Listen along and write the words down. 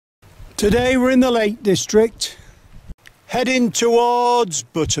Today we're in the Lake District, heading towards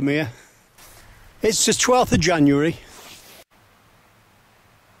Buttermere. It's the 12th of January.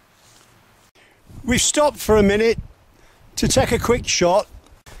 We've stopped for a minute to take a quick shot.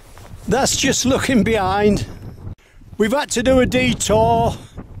 That's just looking behind. We've had to do a detour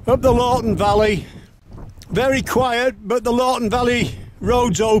up the Lawton Valley. Very quiet, but the Lawton Valley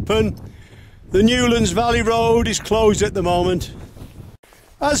road's open. The Newlands Valley Road is closed at the moment.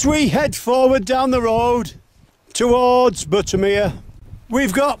 As we head forward down the road towards Buttermere,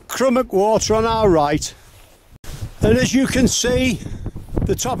 we've got Crummock Water on our right. And as you can see,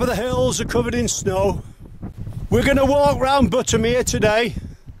 the top of the hills are covered in snow. We're going to walk round Buttermere today,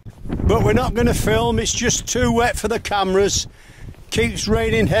 but we're not going to film. It's just too wet for the cameras. Keeps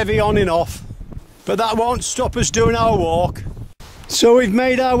raining heavy on and off. But that won't stop us doing our walk. So we've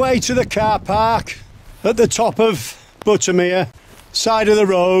made our way to the car park at the top of Buttermere. Side of the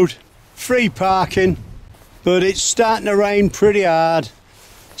road, free parking, but it's starting to rain pretty hard,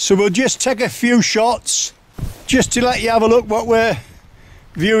 so we'll just take a few shots just to let you have a look what we're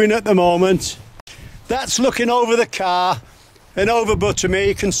viewing at the moment. That's looking over the car and over Buttermere.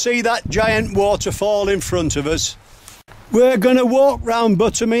 You can see that giant waterfall in front of us. We're going to walk round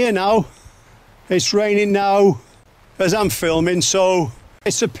Buttermere now. It's raining now as I'm filming, so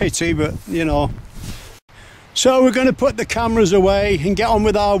it's a pity, but you know. So we're going to put the cameras away and get on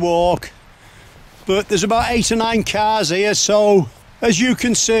with our walk. But there's about 8 or 9 cars here, so as you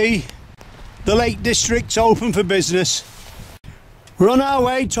can see, the Lake District's open for business. We're on our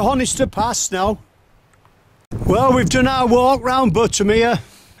way to Honister Pass now. Well, we've done our walk round Buttermere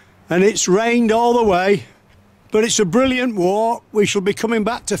and it's rained all the way, but it's a brilliant walk. We shall be coming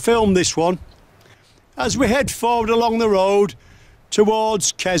back to film this one as we head forward along the road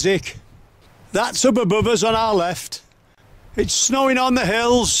towards Keswick. That's up above us on our left. It's snowing on the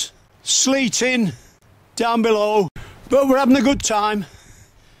hills, sleeting down below, but we're having a good time.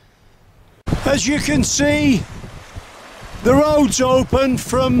 As you can see, the road's open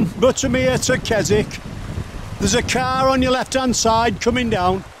from Buttermere to Keswick. There's a car on your left hand side coming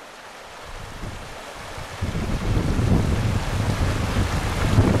down.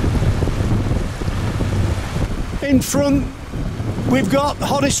 In front we've got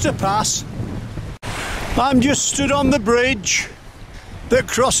Honister Pass. I'm just stood on the bridge that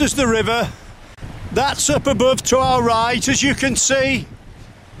crosses the river. That's up above to our right, as you can see,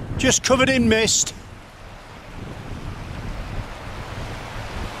 just covered in mist.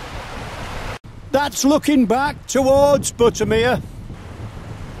 That's looking back towards Buttermere.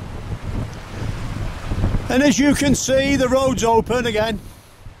 And as you can see, the road's open again.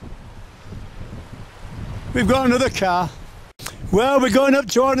 We've got another car. Well, we're going up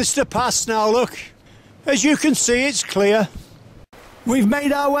to Honister Pass now, look. As you can see, it's clear. We've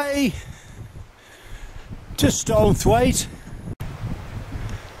made our way to Stonethwaite.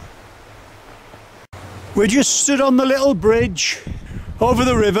 We just stood on the little bridge over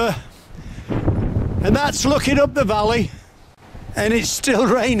the river, and that's looking up the valley, and it's still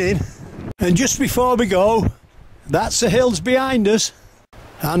raining. And just before we go, that's the hills behind us,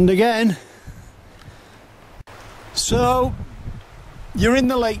 and again. So you're in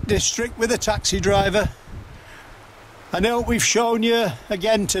the Lake District with a taxi driver. I know we've shown you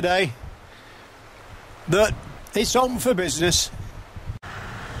again today that it's open for business.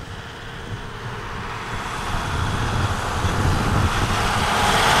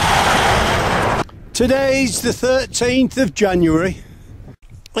 Today's the 13th of January.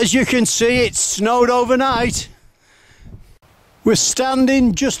 As you can see, it snowed overnight. We're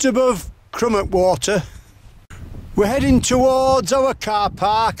standing just above Crummock Water. We're heading towards our car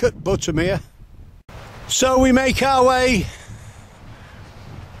park at Buttermere. So we make our way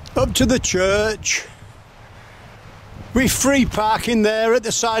up to the church. We free parking there at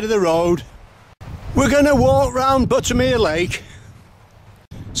the side of the road. We're going to walk round Buttermere Lake.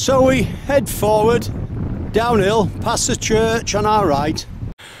 So we head forward, downhill, past the church on our right.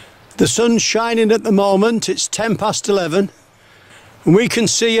 The sun's shining at the moment, it's 11:10, and we can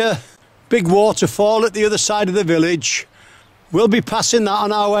see a big waterfall at the other side of the village. We'll be passing that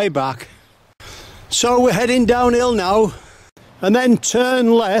on our way back. So we're heading downhill now and then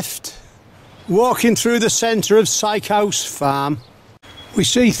turn left, walking through the centre of Syke House Farm. We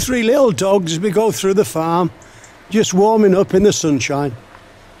see 3 little dogs as we go through the farm, just warming up in the sunshine.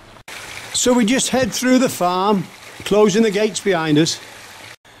 So we just head through the farm, closing the gates behind us.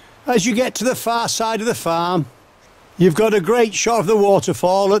 As you get to the far side of the farm, you've got a great shot of the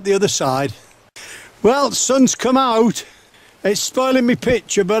waterfall at the other side. Well, the sun's come out. It's spoiling my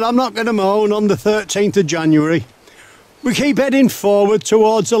picture, but I'm not going to moan on the 13th of January. we keep heading forward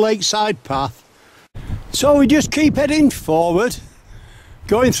towards the lakeside path. So we just keep heading forward,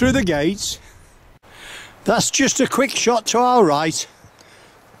 going through the gates. That's just a quick shot to our right.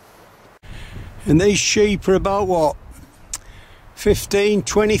 And these sheep are about what, 15,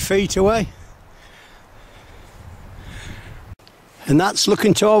 20 feet away. And that's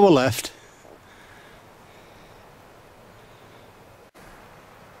looking to our left.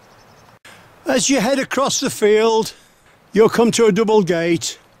 As you head across the field, you'll come to a double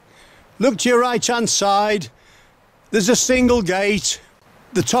gate. Look to your right hand side, there's a single gate.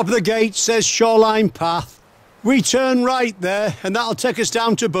 The top of the gate says Shoreline Path. We turn right there and that'll take us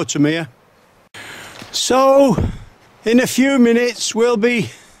down to Buttermere. So in a few minutes we'll be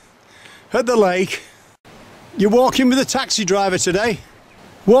at the lake. You're walking with a taxi driver today,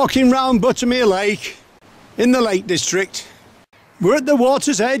 walking round Buttermere Lake in the Lake District. We're at the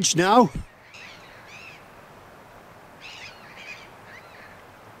water's edge now.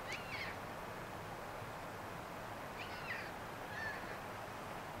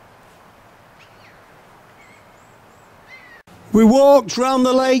 We walked round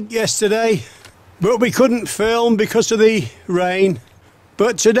the lake yesterday, but we couldn't film because of the rain.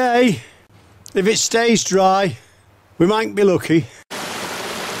 But today, if it stays dry, we might be lucky.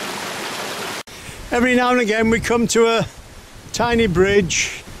 Every now and again we come to a tiny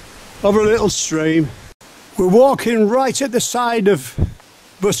bridge over a little stream. We're walking right at the side of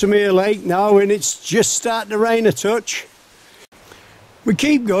Buttermere Lake now and it's just starting to rain a touch. We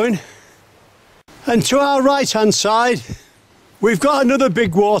keep going, and to our right hand side we've got another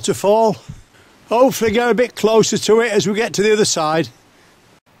big waterfall. Hopefully get a bit closer to it as we get to the other side.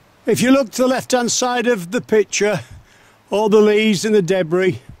 If you look to the left hand side of the picture, all the leaves and the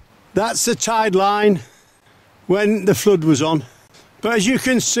debris, that's the tide line when the flood was on. But as you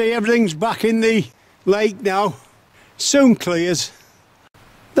can see, everything's back in the lake now. Soon clears.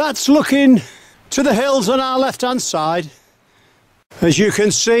 That's looking to the hills on our left hand side. As you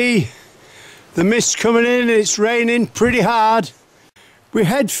can see, the mist's coming in and it's raining pretty hard. We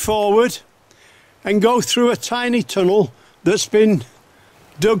head forward and go through a tiny tunnel that's been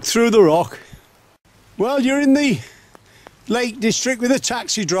dug through the rock. Well, you're in the Lake District with a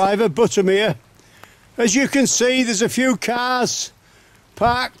taxi driver, Buttermere. As you can see, there's a few cars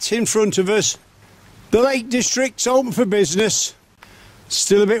parked in front of us. The Lake District's open for business.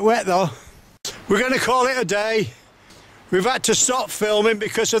 Still a bit wet though. We're going to call it a day. We've had to stop filming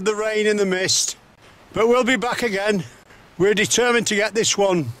because of the rain and the mist, but we'll be back again. We're determined to get this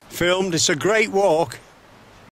one filmed. It's a great walk.